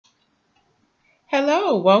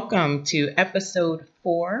Hello, welcome to episode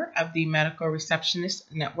 4 of the Medical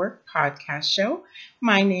Receptionist Network podcast show.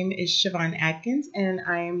 My name is Siobhan Atkins, and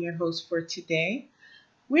I am your host for today.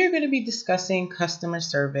 We're going to be discussing customer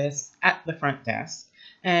service at the front desk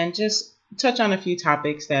and just touch on a few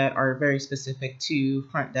topics that are very specific to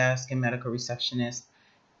front desk and medical receptionists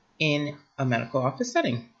in a medical office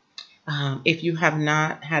setting. If you have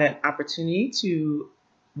not had an opportunity to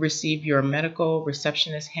receive your medical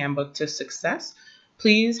receptionist handbook to success,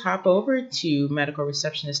 please hop over to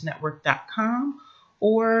medicalreceptionistnetwork.com,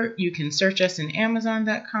 or you can search us in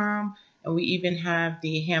amazon.com, and we even have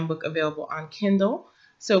the handbook available on Kindle.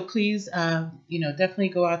 So please, definitely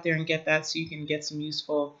go out there and get that so you can get some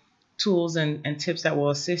useful tools and tips that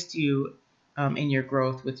will assist you in your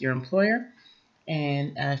growth with your employer.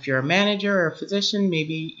 And if you're a manager or a physician,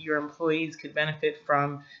 maybe your employees could benefit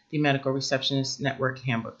from the Medical Receptionist Network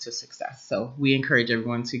Handbook to Success. So we encourage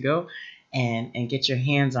everyone to go and get your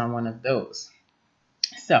hands on one of those.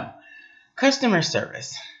 So customer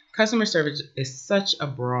service. Customer service is such a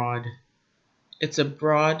broad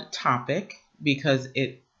topic because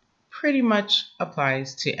it pretty much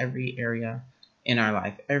applies to every area in our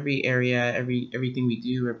life. Every area, everything we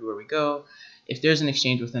do, everywhere we go. If there's an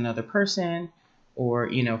exchange with another person,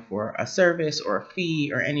 or for a service or a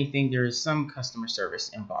fee or anything, there is some customer service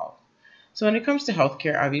involved. So when it comes to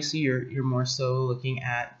healthcare, obviously you're more so looking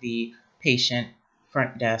at the patient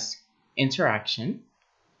front desk interaction,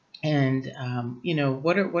 and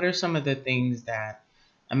what are some of the things that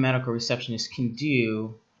a medical receptionist can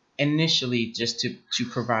do initially just to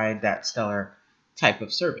provide that stellar type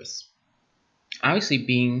of service. Obviously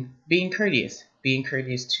being courteous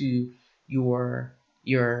to your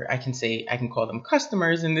I can call them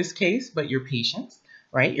customers in this case, but your patients,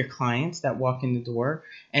 right? Your clients that walk in the door.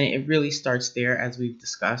 And it really starts there, as we've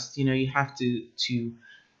discussed. You have to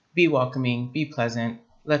be welcoming, be pleasant,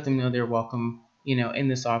 let them know they're welcome, in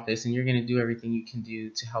this office, and you're going to do everything you can do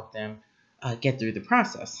to help them get through the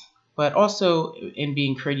process. But also in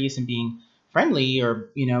being courteous and being friendly, or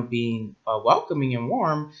being welcoming and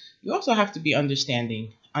warm, you also have to be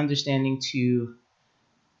understanding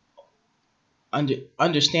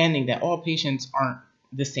that all patients aren't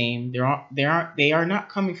the same. They are not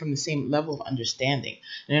coming from the same level of understanding.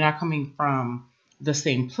 They're not coming from the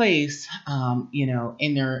same place,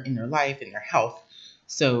 in their life, in their health.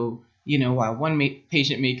 So, while one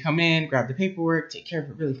patient may come in, grab the paperwork, take care of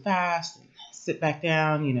it really fast, and sit back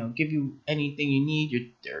down, give you anything you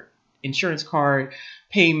need, their insurance card,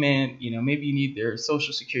 payment, maybe you need their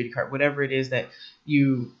social security card, whatever it is that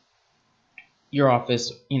your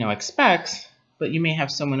office, expects. But you may have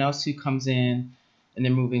someone else who comes in and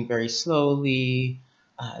they're moving very slowly.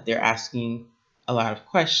 They're asking a lot of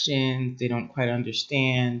questions. They don't quite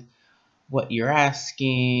understand what you're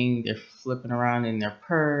asking. They're flipping around in their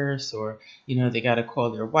purse, or, they got to call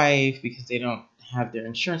their wife because they don't have their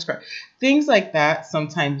insurance card. Things like that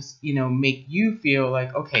sometimes, make you feel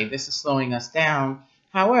like, okay, this is slowing us down.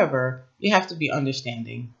 However, you have to be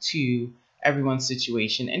understanding to everyone's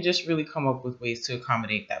situation and just really come up with ways to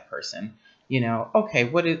accommodate that person. Okay,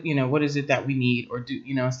 what is it that we need, or do,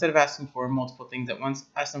 instead of asking for multiple things at once,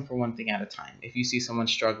 ask them for one thing at a time. If you see someone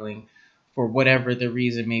struggling for whatever the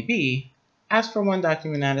reason may be, ask for one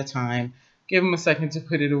document at a time. Give them a second to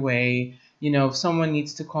put it away. If someone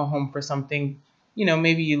needs to call home for something,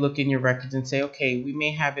 maybe you look in your records and say, okay, we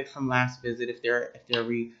may have it from last visit if they're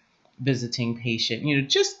revisiting patient.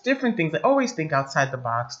 Just different things. Like, always think outside the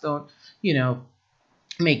box. Don't,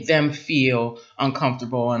 make them feel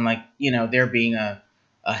uncomfortable and like, they're being a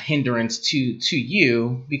hindrance to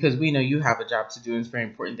you, because we know you have a job to do, and it's very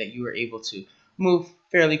important that you are able to move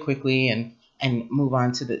fairly quickly and move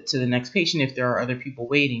on to the next patient if there are other people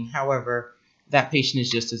waiting. However, that patient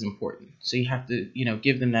is just as important. So you have to,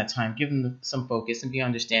 give them that time, give them some focus, and be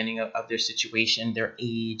understanding of their situation, their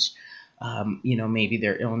age, maybe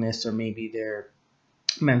their illness, or maybe their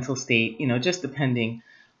mental state, just depending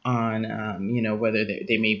on, whether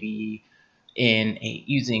they may be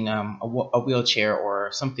using a wheelchair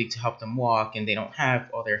or something to help them walk, and they don't have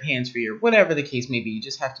all their hands free, or whatever the case may be. You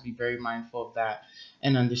just have to be very mindful of that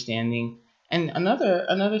and understanding. And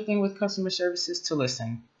another thing with customer service is to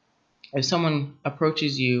listen. If someone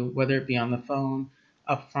approaches you, whether it be on the phone,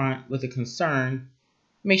 up front, with a concern,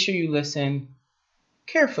 make sure you listen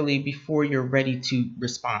carefully before you're ready to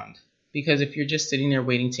respond. Because if you're just sitting there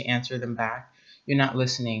waiting to answer them back, you're not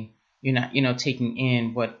listening. You're not, taking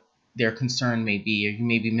in what their concern may be, or you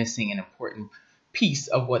may be missing an important piece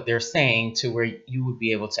of what they're saying, to where you would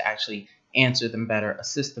be able to actually answer them better,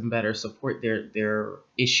 assist them better, support their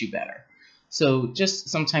issue better. So just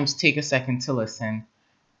sometimes take a second to listen,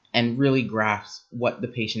 and really grasp what the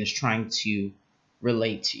patient is trying to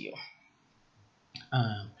relate to you.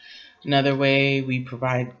 Another way we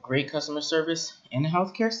provide great customer service in a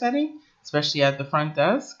healthcare setting, especially at the front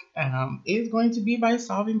desk, is going to be by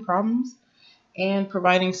solving problems and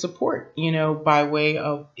providing support, by way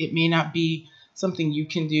of, it may not be something you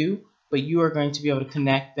can do, but you are going to be able to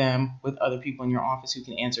connect them with other people in your office who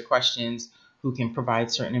can answer questions, who can provide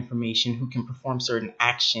certain information, who can perform certain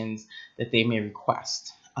actions that they may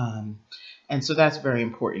request. And so that's very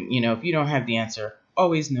important. If you don't have the answer,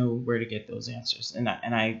 always know where to get those answers. And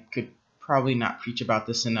I could probably not preach about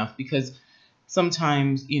this enough, because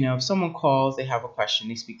sometimes, if someone calls, they have a question,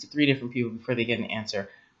 they speak to 3 different people before they get an answer.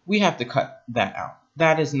 We have to cut that out.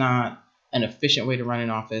 That is not an efficient way to run an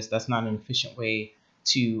office. That's not an efficient way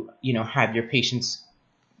to, have your patients,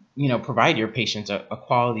 provide your patients a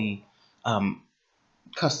quality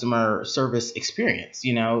customer service experience,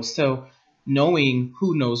 So knowing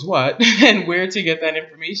who knows what and where to get that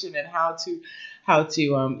information and how to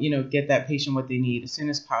get that patient what they need as soon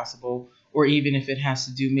as possible, or even if it has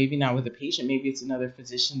to do, maybe not with a patient, maybe it's another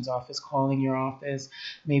physician's office calling your office,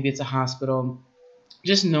 maybe it's a hospital.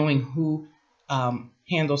 Just knowing who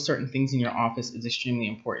handles certain things in your office is extremely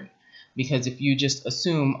important, because if you just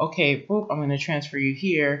assume, okay, boop, I'm going to transfer you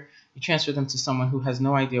here, you transfer them to someone who has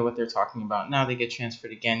no idea what they're talking about. Now they get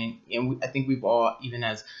transferred again, and I think we've all, even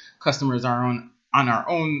as customers, on our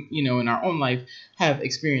own, in our own life, have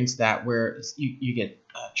experienced that, where you get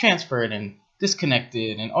transferred and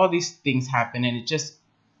disconnected, and all these things happen, and it just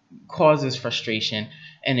causes frustration,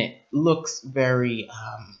 and it looks very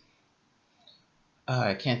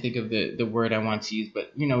I can't think of the word I want to use,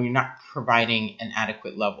 but you're not providing an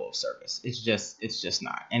adequate level of service. It's just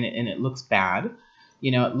not, and it looks bad.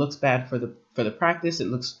 It looks bad for the practice. It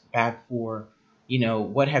looks bad for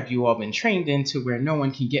what have you all been trained into, where no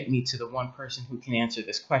one can get me to the one person who can answer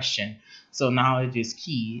this question. So knowledge is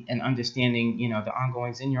key, and understanding the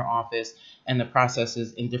ongoings in your office and the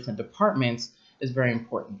processes in different departments is very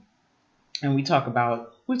important. And we talk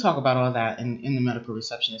about all that in the medical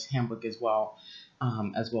receptionist handbook as well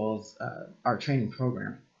as our training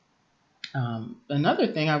program. Another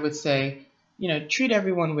thing I would say, treat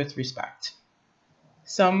everyone with respect.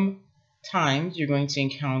 Sometimes you're going to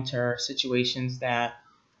encounter situations that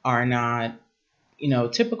are not,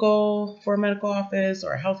 typical for a medical office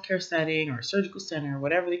or a healthcare setting or a surgical center,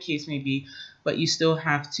 whatever the case may be, but you still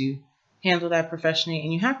have to handle that professionally,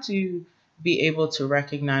 and you have to be able to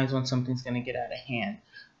recognize when something's going to get out of hand.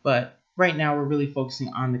 But right now, we're really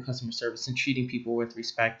focusing on the customer service and treating people with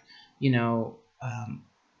respect.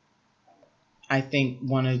 I think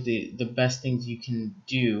one of the best things you can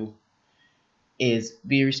do is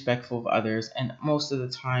be respectful of others, and most of the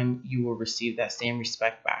time you will receive that same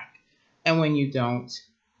respect back. And when you don't,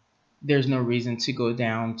 there's no reason to go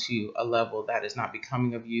down to a level that is not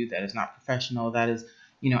becoming of you, that is not professional, that is,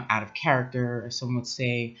 out of character, or some would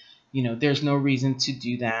say. There's no reason to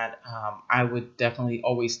do that. I would definitely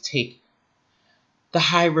always take the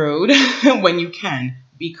high road when you can,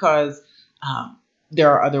 because there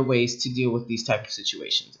are other ways to deal with these types of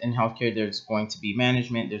situations. In healthcare, there's going to be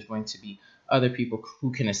management, there's going to be other people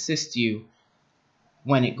who can assist you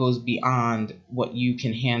when it goes beyond what you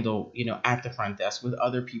can handle, at the front desk with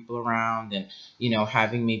other people around, and,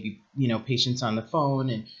 having maybe, patients on the phone.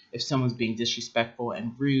 And if someone's being disrespectful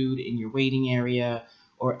and rude in your waiting area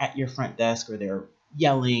or at your front desk, or they're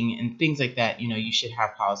yelling and things like that, you should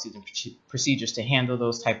have policies and procedures to handle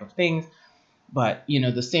those type of things. But,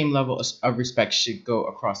 the same level of respect should go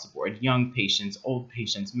across the board. Young patients, old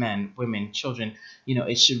patients, men, women, children,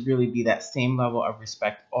 it should really be that same level of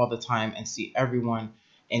respect all the time, and see everyone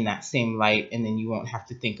in that same light. And then you won't have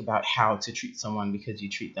to think about how to treat someone, because you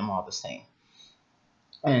treat them all the same.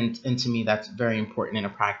 And to me, that's very important in a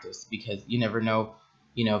practice, because you never know,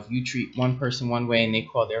 if you treat one person one way and they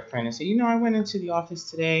call their friend and say, I went into the office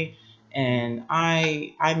today and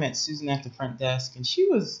I met Susan at the front desk, and she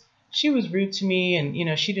was rude to me,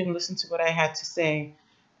 and she didn't listen to what I had to say.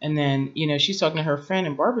 And then she's talking to her friend,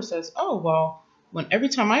 and Barbara says, oh, well, every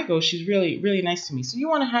time I go, she's really, really nice to me. So you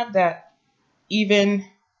want to have that even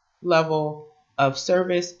level of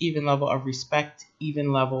service, even level of respect,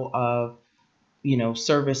 even level of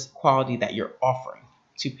service quality that you're offering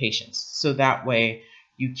to patients. So that way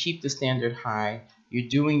you keep the standard high, you're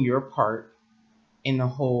doing your part in the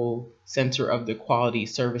whole center of the quality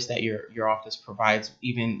service that your office provides,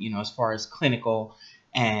 even as far as clinical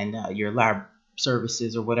and your lab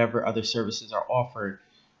services or whatever other services are offered.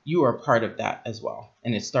 You are part of that as well,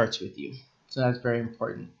 and it starts with you. So that's very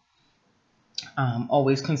important.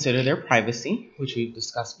 Always consider their privacy, which we've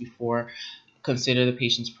discussed before. Consider the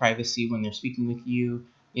patient's privacy when they're speaking with you.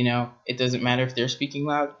 It doesn't matter if they're speaking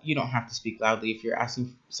loud. You don't have to speak loudly. If you're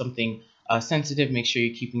asking something sensitive, make sure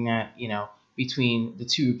you're keeping that, between the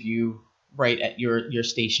two of you, right at your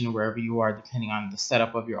station or wherever you are, depending on the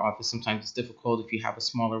setup of your office. Sometimes it's difficult if you have a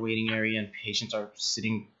smaller waiting area and patients are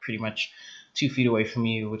sitting pretty much 2 feet away from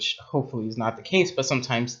you, which hopefully is not the case, but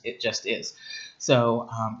sometimes it just is. So,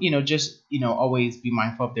 always be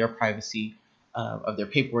mindful of their privacy, of their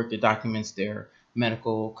paperwork, their documents, their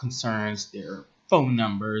medical concerns, their phone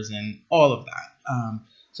numbers, and all of that.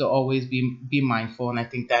 So always be mindful, and I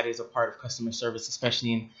think that is a part of customer service,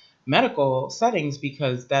 especially in medical settings,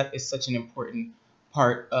 because that is such an important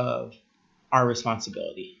part of our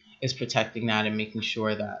responsibility, is protecting that and making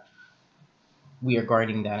sure that we are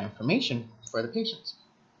guarding that information for the patients.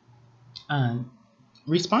 Um,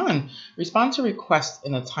 respond to requests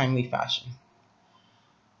in a timely fashion.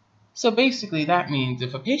 So basically, that means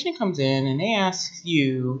if a patient comes in and they ask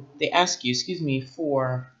you,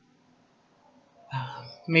 for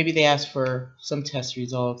maybe they ask for some test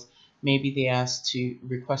results, maybe they ask to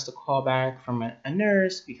request a callback from a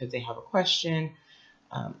nurse because they have a question.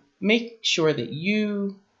 Make sure that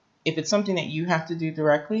if it's something that you have to do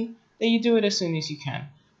directly, that you do it as soon as you can.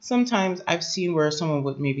 Sometimes I've seen where someone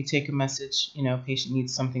would maybe take a message, patient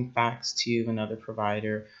needs something faxed to another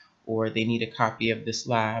provider, or they need a copy of this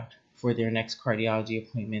lab for their next cardiology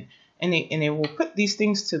appointment, and they will put these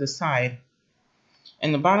things to the side.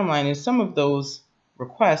 And the bottom line is, some of those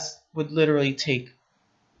requests would literally take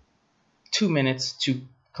 2 minutes to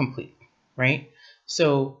complete, right?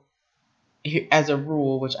 So as a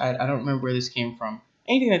rule, which I don't remember where this came from,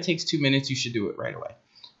 anything that takes 2 minutes, you should do it right away.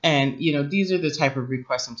 And, these are the type of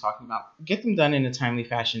requests I'm talking about. Get them done in a timely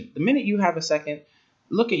fashion. The minute you have a second,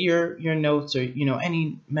 look at your notes or,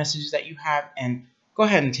 any messages that you have, and go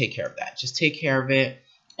ahead and take care of that. Just take care of it.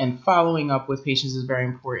 And following up with patients is very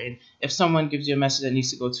important. If someone gives you a message that needs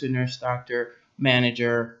to go to a nurse, doctor,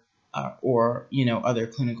 manager, or, other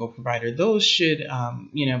clinical provider, those should,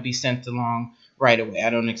 be sent along right away. I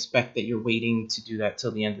don't expect that you're waiting to do that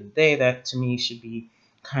till the end of the day. That, to me, should be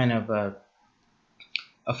kind of a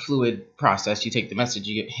fluid process. You take the message,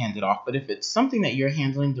 you get handed off. But if it's something that you're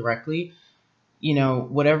handling directly,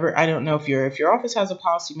 whatever, I don't know if your office has a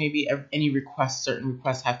policy, maybe certain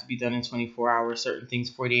requests have to be done in 24 hours, certain things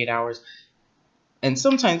 48 hours. And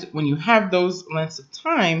sometimes when you have those lengths of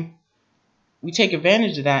time, we take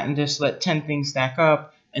advantage of that and just let 10 things stack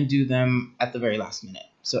up and do them at the very last minute.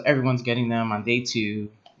 So everyone's getting them on day 2,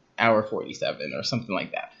 hour 47 or something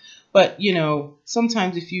like that. But,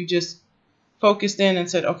 sometimes if you just focused in and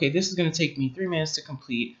said, okay, this is going to take me 3 minutes to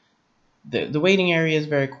complete. The waiting area is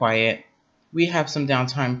very quiet. We have some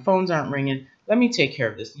downtime. Phones aren't ringing. Let me take care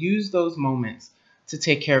of this. Use those moments to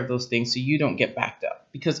take care of those things so you don't get backed up,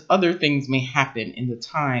 because other things may happen in the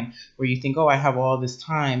time where you think, oh, I have all this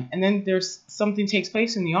time. And then there's something takes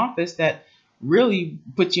place in the office that really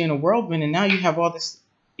puts you in a whirlwind. And now you have all this,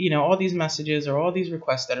 all these messages or all these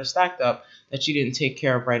requests that are stacked up that you didn't take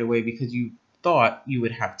care of right away because you thought you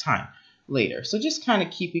would have time later. So just kind of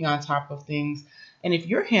keeping on top of things. And if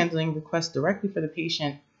you're handling requests directly for the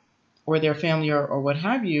patient or their family or what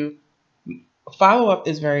have you, follow-up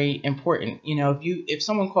is very important. If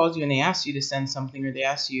someone calls you and they ask you to send something, or they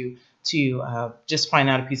ask you to just find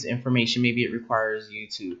out a piece of information, maybe it requires you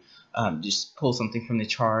to just pull something from the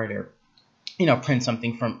chart, or print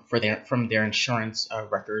something from their insurance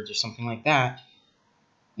records or something like that.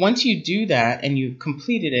 Once you do that and you've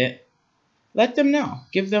completed it, let them know.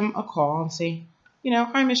 Give them a call and say,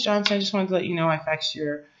 hi, Miss Johnson, I just wanted to let you know I faxed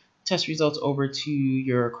your test results over to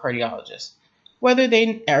your cardiologist. Whether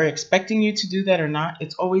they are expecting you to do that or not,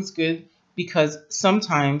 it's always good, because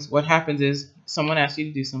sometimes what happens is someone asks you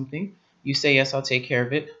to do something. You say, yes, I'll take care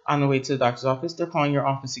of it. On the way to the doctor's office, they're calling your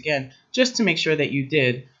office again just to make sure that you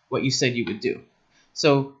did what you said you would do.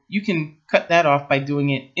 So you can cut that off by doing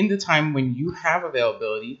it in the time when you have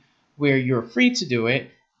availability, where you're free to do it,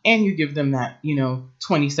 and you give them that,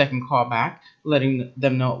 20-second call back, letting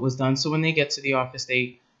them know it was done. So when they get to the office,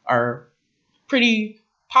 they are pretty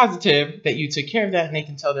positive that you took care of that, and they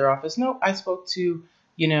can tell their office, no, I spoke to,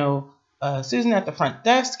 Susan at the front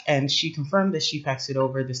desk, and she confirmed that she faxed it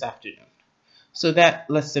over this afternoon. So that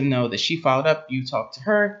lets them know that she followed up, you talked to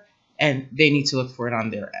her, and they need to look for it on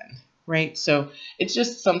their end, right? So it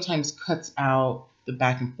just sometimes cuts out the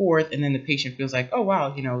back and forth, and then the patient feels like, oh,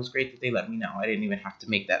 wow, it was great that they let me know. I didn't even have to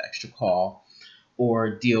make that extra call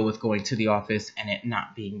or deal with going to the office and it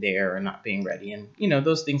not being there or not being ready. And,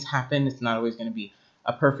 those things happen. It's not always going to be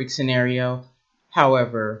a perfect scenario.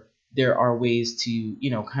 However, there are ways to,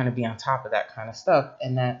 kind of be on top of that kind of stuff,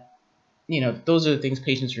 and that, those are the things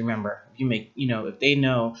patients remember. If they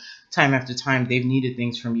know time after time they've needed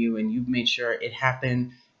things from you and you've made sure it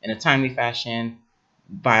happened in a timely fashion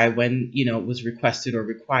by when, it was requested or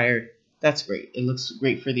required, that's great. It looks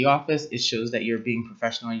great for the office. It shows that you're being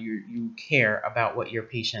professional. You care about what your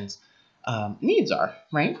patients' needs are,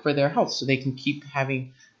 right, for their health, so they can keep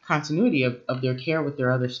having continuity of their care with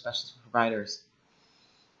their other specialist providers.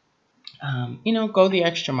 Go the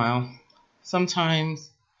extra mile. Sometimes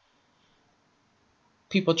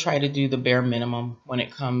people try to do the bare minimum when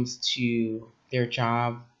it comes to their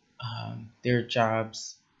job's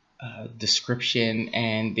description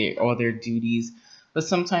and all their duties. But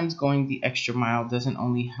sometimes going the extra mile doesn't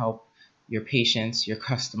only help your patients, your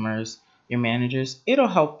customers, your managers. It'll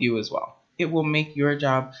help you as well. It will make your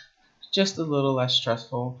job just a little less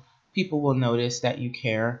stressful. People will notice that you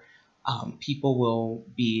care. People will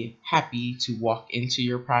be happy to walk into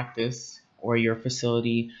your practice or your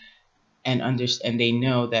facility and understand. They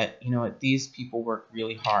know that these people work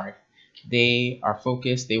really hard. They are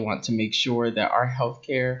focused. They want to make sure that our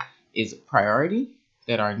healthcare is a priority,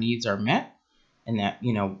 that our needs are met, and that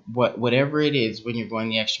whatever it is, when you're going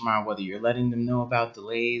the extra mile, whether you're letting them know about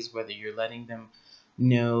delays, whether you're letting them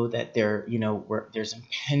know that there's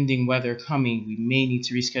impending weather coming, we may need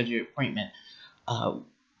to reschedule your appointment,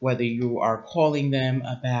 whether you are calling them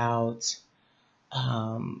about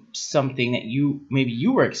something that maybe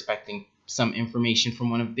you were expecting some information from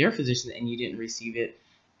one of their physicians and you didn't receive it,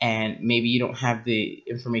 and maybe you don't have the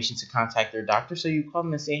information to contact their doctor, so you call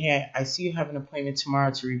them and say, hey, I see you have an appointment tomorrow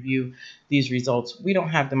to review these results. We don't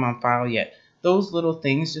have them on file yet. Those little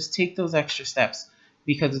things, just take those extra steps,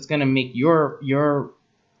 because it's going to make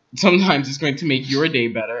sometimes it's going to make your day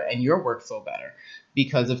better and your workflow better.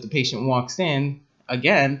 Because if the patient walks in,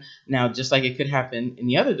 again, now just like it could happen in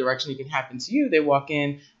the other direction, it can happen to you. They walk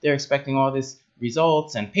in, they're expecting all this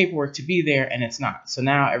results and paperwork to be there, and it's not. So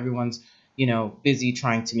now everyone's busy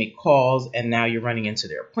trying to make calls, and now you're running into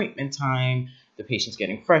their appointment time. The patient's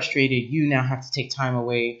getting frustrated. You now have to take time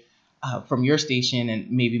away from your station and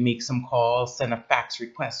maybe make some calls, send a fax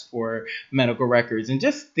request for medical records, and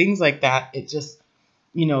just things like that. It just,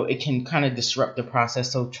 it can kind of disrupt the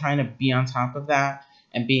process. So trying to be on top of that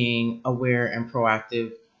and being aware and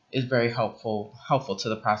proactive is very helpful to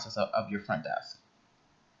the process of your front desk.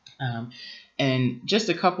 And just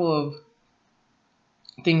a couple of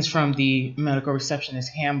things from the medical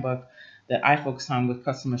receptionist handbook that I focus on with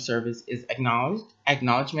customer service is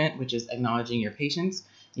acknowledgement, which is acknowledging your patients,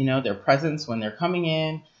 their presence when they're coming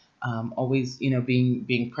in, always,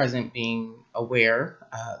 being present, being aware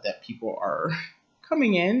that people are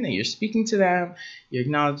coming in, that you're speaking to them, you're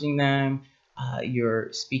acknowledging them,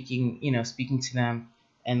 you're speaking to them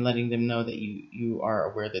and letting them know that you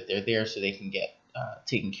are aware that they're there, so they can get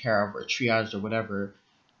taken care of or triaged or whatever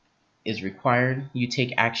is required. You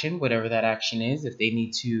take action, whatever that action is. If they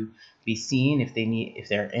need to be seen, if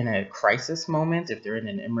they're in a crisis moment, if they're in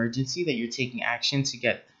an emergency, that you're taking action to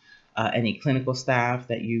get any clinical staff,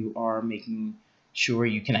 that you are making sure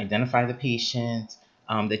you can identify the patient,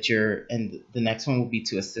 and the next one will be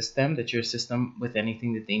to assist them, that you assist them with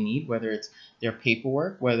anything that they need, whether it's their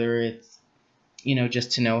paperwork, whether it's,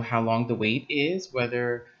 just to know how long the wait is,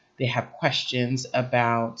 whether they have questions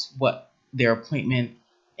about what their appointment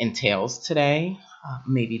entails today.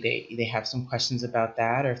 Maybe they have some questions about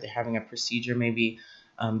that, or if they're having a procedure, maybe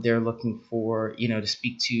they're looking for, to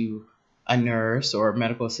speak to a nurse or a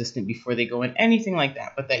medical assistant before they go in, anything like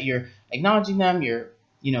that. But that you're acknowledging them, you're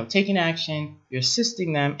taking action, you're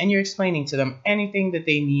assisting them, and you're explaining to them anything that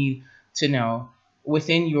they need to know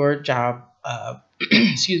within your job,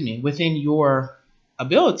 within your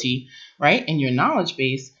ability, right, and your knowledge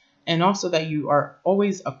base, and also that you are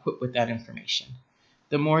always equipped with that information.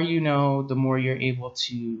 The more you know, the more you're able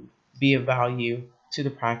to be of value to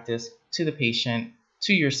the practice, to the patient,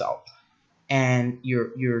 to yourself. And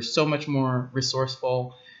you're so much more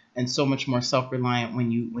resourceful and so much more self-reliant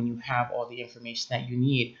when you have all the information that you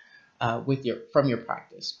need from your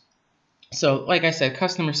practice. So like I said,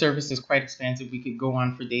 customer service is quite expansive. We could go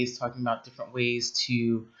on for days talking about different ways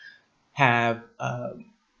to have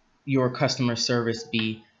your customer service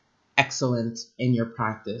be excellent in your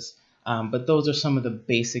practice. But those are some of the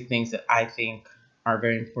basic things that I think are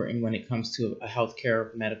very important when it comes to a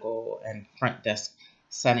healthcare, medical, and front desk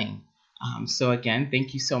setting. So again,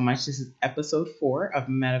 thank you so much. This is episode 4 of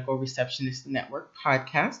Medical Receptionist Network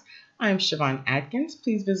podcast. I'm Siobhan Adkins.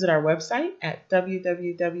 Please visit our website at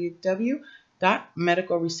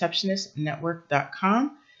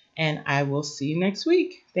www.medicalreceptionistnetwork.com, and I will see you next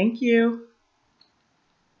week. Thank you.